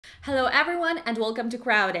Hello everyone and welcome to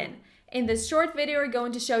Crowdin. In this short video, we're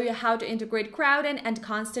going to show you how to integrate Crowdin and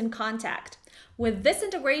Constant Contact. With this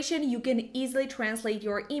integration, you can easily translate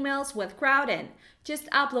your emails with Crowdin. Just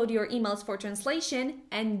upload your emails for translation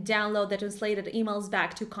and download the translated emails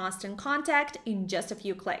back to Constant Contact in just a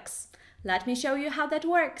few clicks. Let me show you how that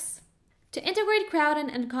works. To integrate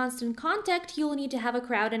Crowdin and Constant Contact, you'll need to have a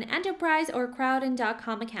Crowdin Enterprise or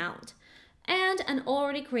Crowdin.com account and an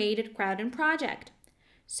already created Crowdin project.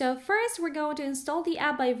 So first, we're going to install the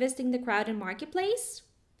app by visiting the Crowdin Marketplace.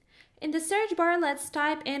 In the search bar, let's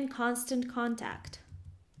type in Constant Contact.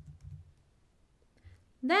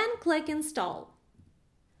 Then click Install.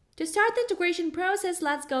 To start the integration process,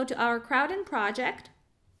 let's go to our Crowdin project.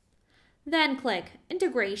 Then click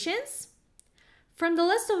Integrations. From the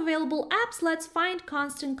list of available apps, let's find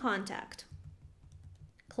Constant Contact.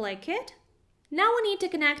 Click it. Now we need to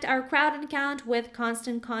connect our Crowdin account with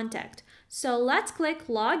Constant Contact. So let's click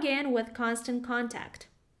Login with Constant Contact.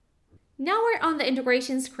 Now we're on the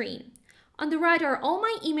integration screen. On the right are all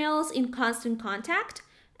my emails in Constant Contact,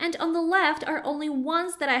 and on the left are only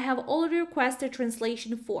ones that I have already requested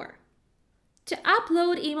translation for. To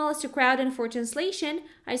upload emails to Crowdin for translation,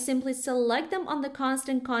 I simply select them on the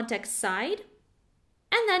Constant Contact side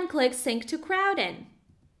and then click Sync to Crowdin.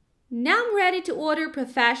 Now I'm ready to order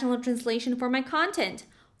professional translation for my content,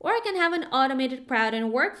 or I can have an automated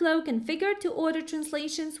Crowdin workflow configured to order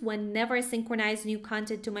translations whenever I synchronize new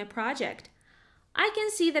content to my project. I can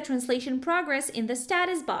see the translation progress in the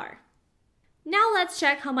status bar. Now let's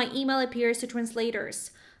check how my email appears to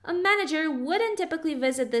translators. A manager wouldn't typically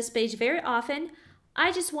visit this page very often.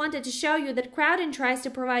 I just wanted to show you that Crowdin tries to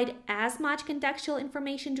provide as much contextual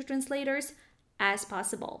information to translators as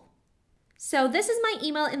possible. So this is my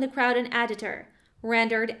email in the Crowdin editor,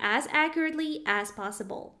 rendered as accurately as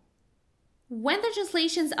possible. When the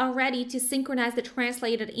translations are ready to synchronize the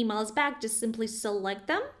translated emails back, just simply select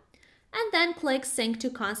them and then click Sync to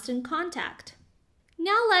Constant Contact.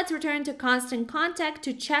 Now let's return to Constant Contact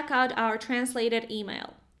to check out our translated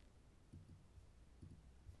email.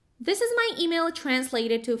 This is my email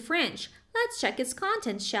translated to French. Let's check its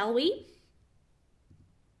content, shall we?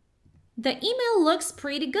 The email looks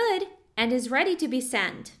pretty good and is ready to be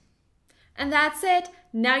sent. And that's it.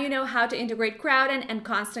 Now you know how to integrate Crowdin and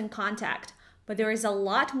Constant Contact. But there is a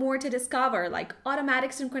lot more to discover, like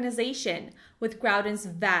automatic synchronization. With Crowdin's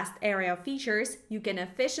vast area of features, you can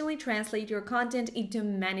efficiently translate your content into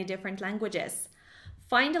many different languages.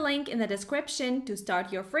 Find a link in the description to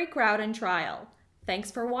start your free Crowdin trial.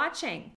 Thanks for watching.